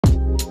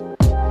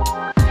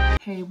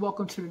Hey,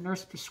 welcome to the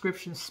Nurse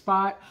Prescription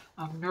Spot.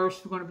 I'm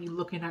Nurse. We're going to be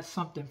looking at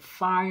something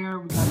fire.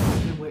 We got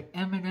something with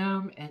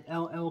Eminem and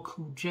LL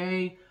Cool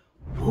J.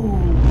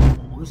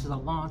 Ooh, this is a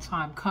long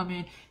time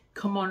coming.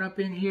 Come on up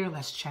in here.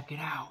 Let's check it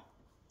out.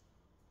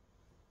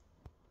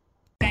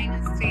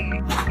 Dynasty,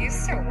 you're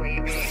so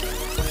wavy.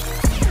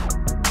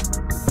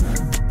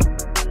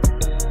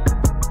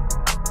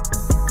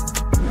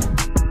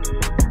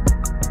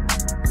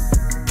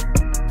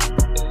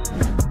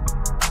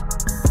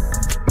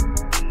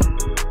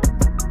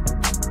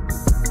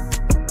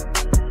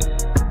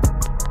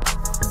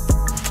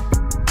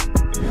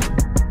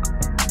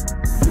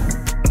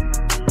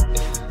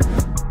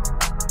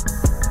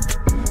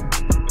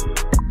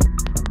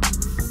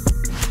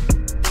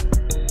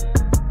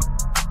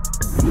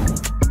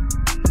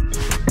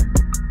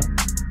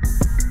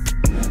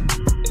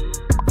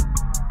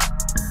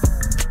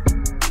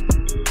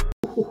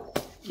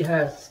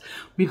 Yes,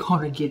 we're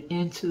gonna get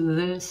into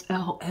this.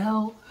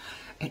 LL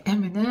and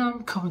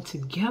Eminem coming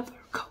together.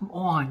 Come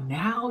on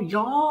now,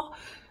 y'all.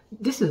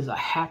 This is a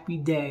happy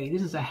day.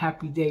 This is a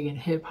happy day in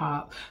hip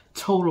hop.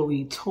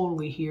 Totally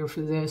here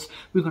for this.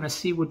 We're gonna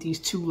see what these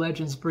two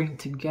legends bring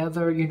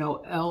together. You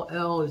know,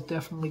 LL is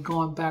definitely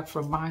going back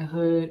from my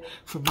hood,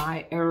 from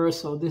my era.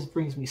 So this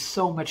brings me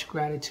so much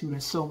gratitude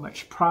and so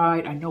much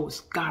pride. I know it's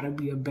gotta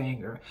be a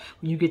banger.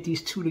 When you get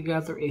these two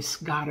together, it's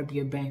gotta be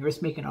a banger.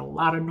 It's making a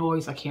lot of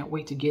noise. I can't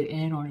wait to get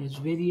in on this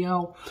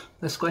video.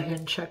 Let's go ahead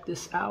and check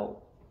this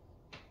out.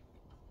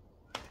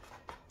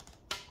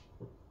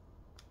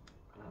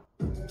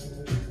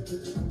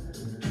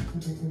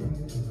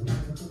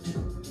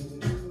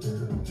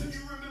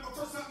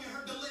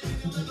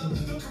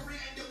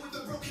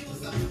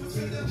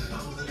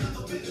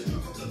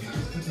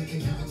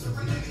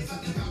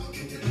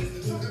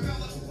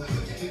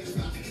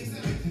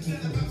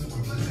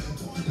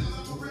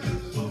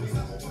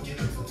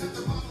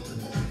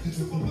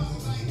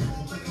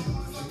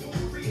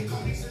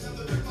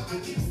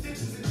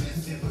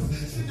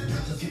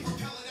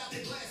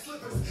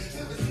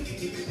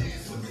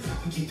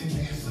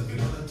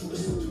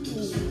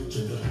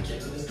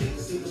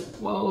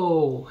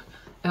 Whoa,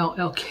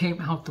 LL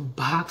came out the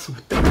box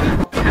with the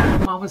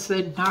mama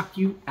said knock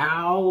you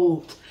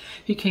out.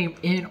 He came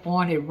in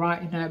on it,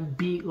 riding that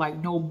beat like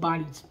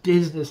nobody's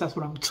business. That's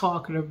what I'm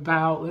talking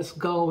about. Let's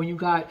go. And you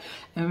got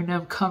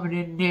Eminem coming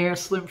in there,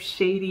 Slim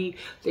Shady.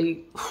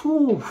 They,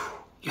 whew,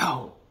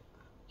 yo,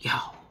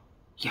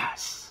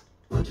 yes.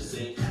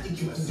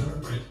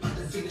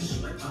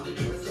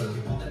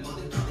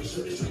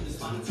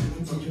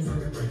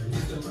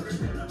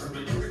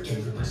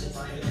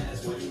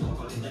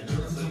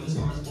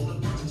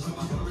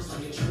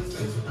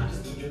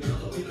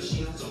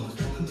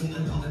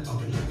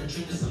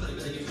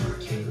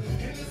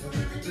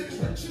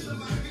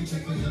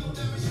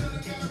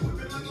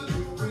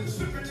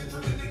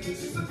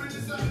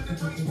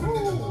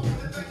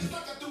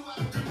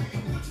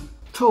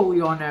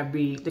 Totally on that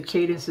beat. The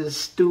cadence is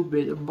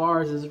stupid. The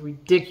bars is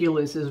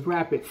ridiculous. It's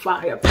rapid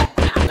fire.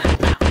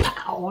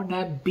 On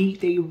that beat,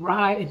 they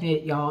riding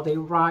it, y'all. They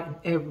riding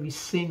every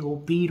single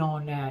beat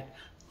on that.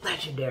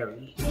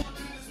 Legendary.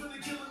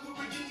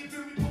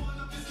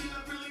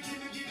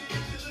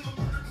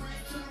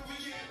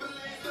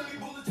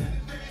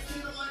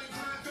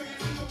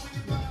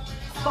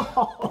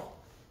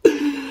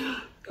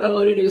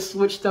 Oh, they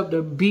switched up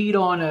the beat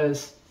on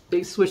us.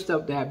 They switched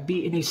up that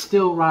beat and they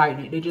still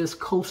riding it. They just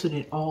coasting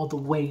it all the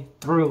way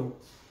through.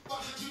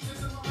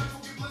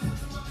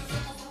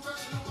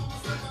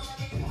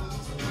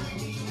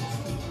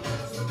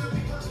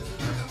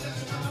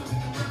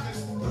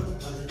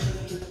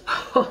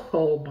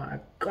 Oh my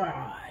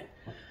God.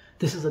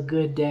 This is a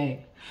good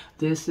day.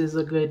 This is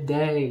a good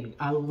day.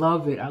 I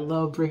love it. I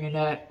love bringing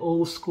that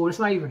old school. It's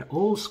not even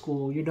old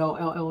school. You know,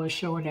 LL is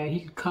showing that he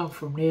can come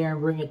from there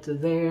and bring it to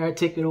there,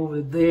 take it over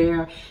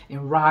there,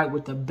 and ride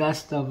with the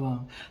best of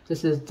them.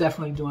 This is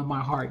definitely doing my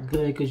heart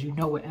good because you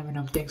know what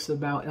Eminem thinks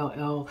about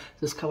LL.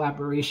 This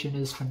collaboration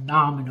is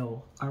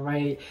phenomenal, all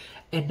right?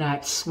 And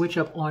that switch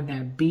up on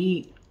that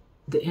beat,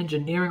 the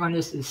engineering on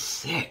this is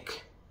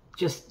sick.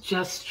 Just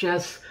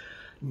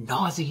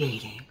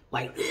nauseating.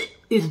 Like,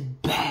 it's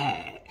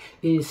bad.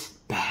 It's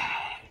bad.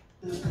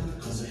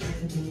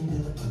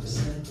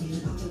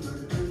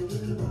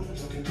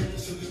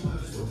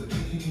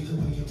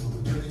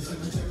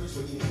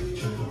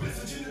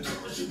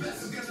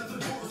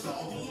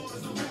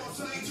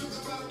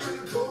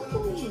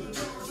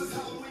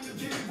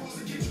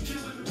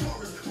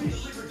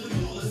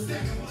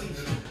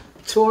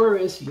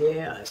 Taurus,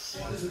 yes.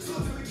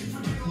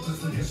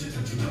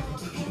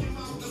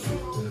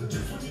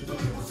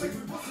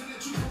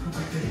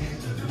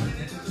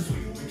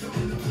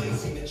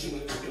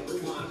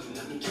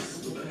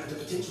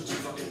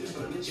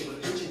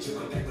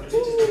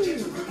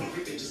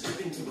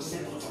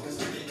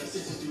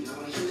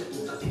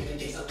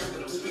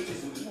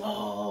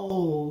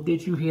 Whoa,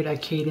 did you hear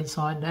that cadence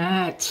on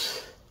that?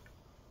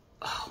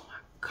 Oh my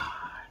God.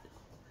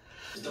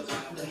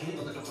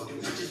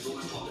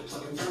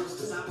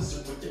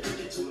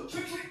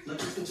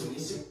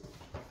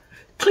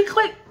 Click,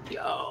 click.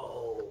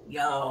 Yo,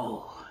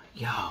 yo,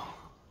 yo,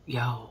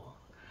 yo.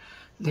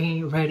 They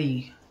ain't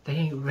ready. They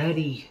ain't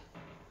ready.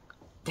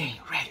 They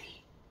ain't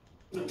ready.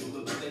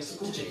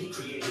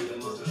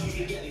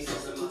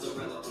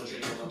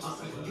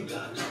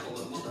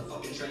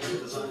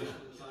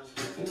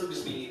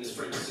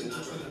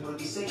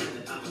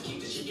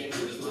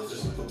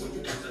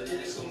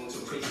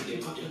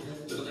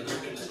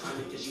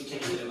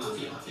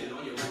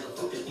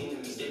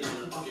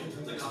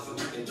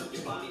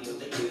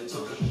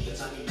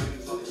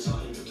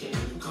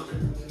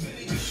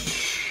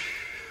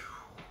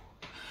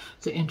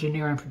 The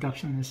engineering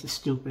production on this is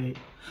stupid.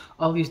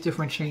 All these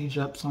different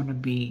change-ups on the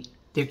beat,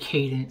 their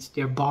cadence,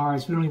 their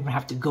bars, we don't even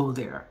have to go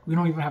there. We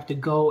don't even have to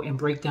go and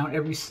break down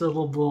every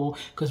syllable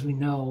because we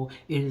know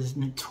it is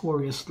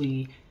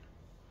notoriously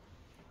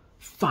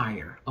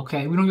fire,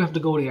 okay? We don't even have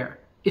to go there.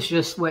 It's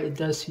just what it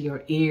does to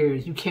your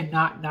ears. You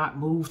cannot not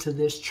move to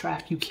this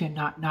track. You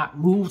cannot not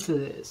move to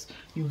this.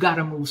 You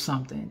gotta move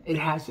something. It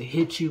has to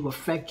hit you,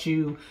 affect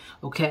you,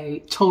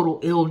 okay? Total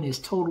illness,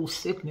 total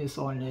sickness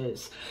on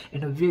this.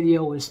 And the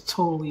video is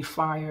totally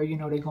fire. You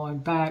know, they're going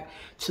back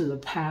to the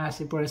past.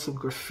 They brought in some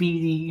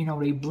graffiti. You know,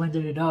 they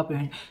blended it up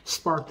and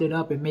sparked it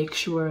up and make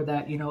sure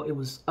that, you know, it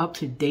was up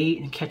to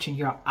date and catching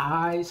your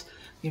eyes.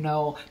 You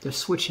know, they're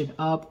switching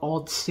up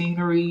all the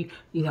scenery,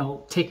 you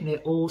know, taking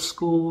it old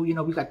school. You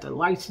know, we got the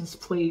license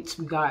plates.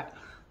 We got,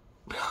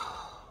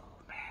 oh,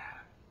 man,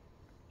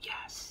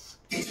 yes.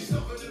 Who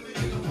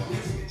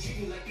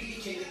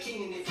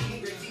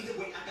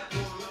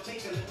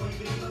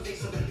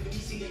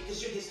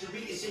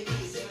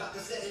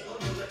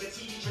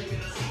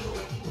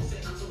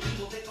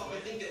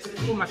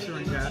am I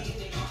showing that?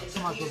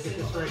 Someone's gonna get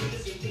this ready.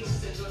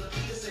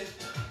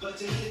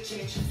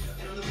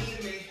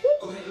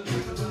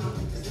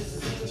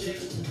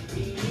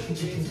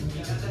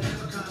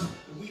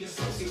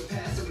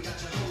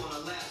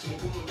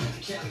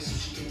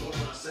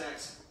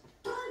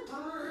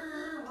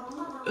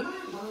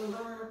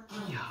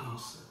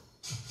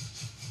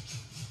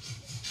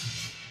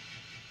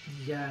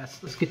 Yes,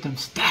 let's get them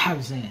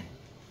stabs in.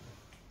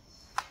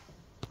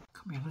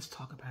 Come here, let's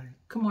talk about it.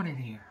 Come on in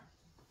here.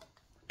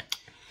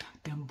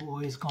 Them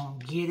boys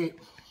gonna get it.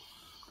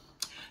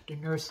 The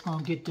nurse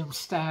gonna get them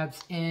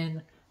stabs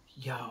in.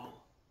 Yo,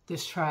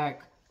 this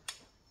track,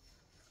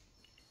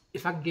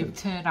 if I could give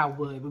 10, I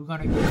would. We're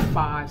gonna give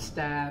 5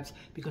 stabs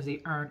because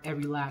they earned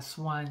every last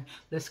one.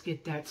 Let's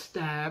get that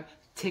stab,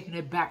 taking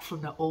it back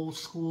from the old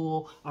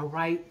school, all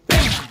right?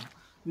 Bam!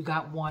 We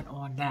got one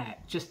on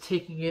that. Just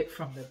taking it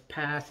from the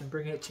past and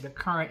bringing it to the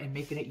current and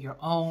making it your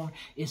own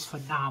is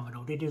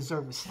phenomenal. They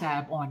deserve a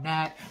stab on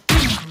that.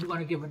 We're going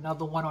to give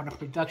another one on the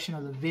production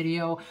of the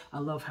video. I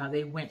love how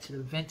they went to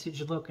the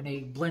vintage look and they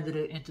blended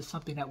it into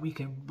something that we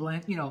can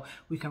blend, you know,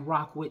 we can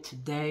rock with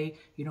today.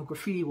 You know,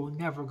 graffiti will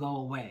never go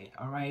away,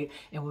 all right?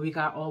 And when we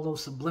got all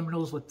those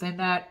subliminals within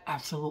that,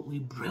 absolutely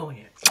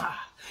brilliant.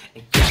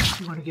 And yes,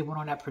 we want to give one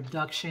on that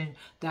production.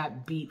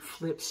 That beat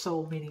flipped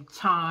so many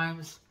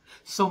times.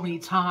 So many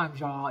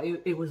times, y'all.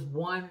 It was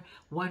one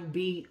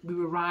beat we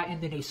were riding,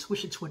 then they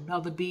switched it to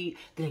another beat,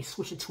 then they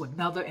switched it to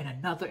another and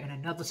another and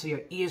another, so your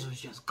ears was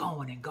just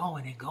going and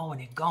going and going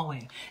and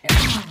going.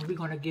 And we're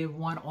gonna give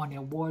one on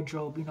their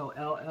wardrobe. You know,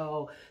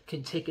 LL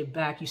can take it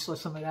back. You saw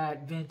some of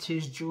that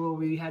vintage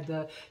jewelry. We had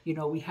the, you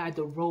know, we had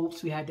the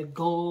ropes, we had the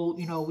gold,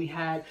 you know, we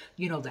had,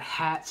 you know, the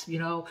hats. You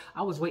know,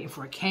 I was waiting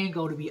for a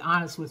Kango, to be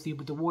honest with you,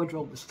 but the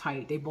wardrobe was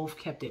tight. They both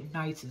kept it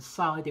nice and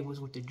solid. They was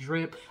with the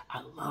drip.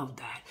 I love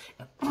that.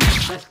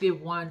 And let's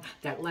give one,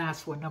 that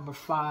last one, number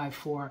 5,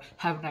 for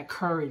having that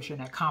courage and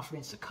that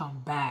confidence to come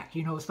back.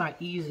 You know, it's not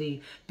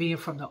easy being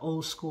from the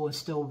old school and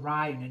still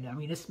riding. And I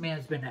mean, this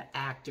man's been an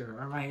actor,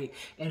 all right?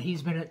 And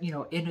he's been, you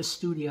know, in the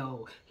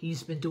studio.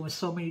 He's been doing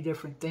so many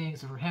different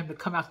things. And for him to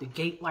come out the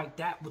gate like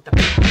that with the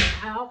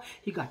pow,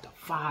 he got the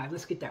 5.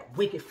 Let's get that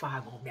wicked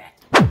 5 on that.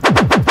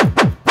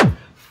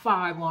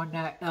 5 on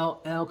that,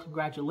 LL.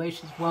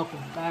 Congratulations. Welcome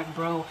back,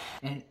 bro.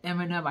 And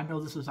Eminem, I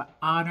know this was an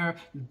honor.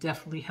 You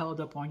definitely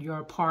held up on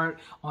your part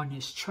on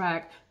this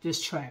track.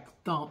 This track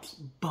thumps,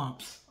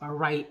 bumps, all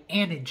right?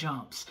 And it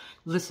jumps.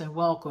 Listen,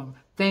 welcome.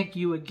 Thank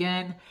you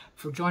again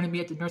for joining me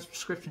at the Nurse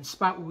Prescription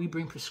Spot, where we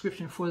bring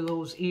prescription for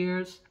those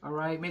ears, all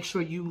right? Make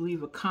sure you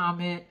leave a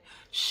comment,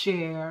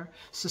 share,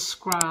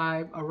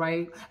 subscribe, all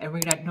right? And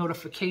ring that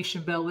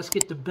notification bell. Let's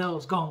get the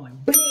bells going.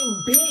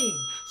 Bing,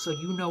 bing. So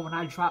you know when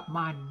I drop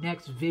my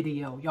next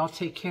video. Y'all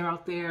take care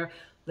out there.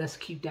 Let's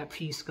keep that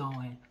peace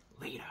going.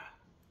 Later.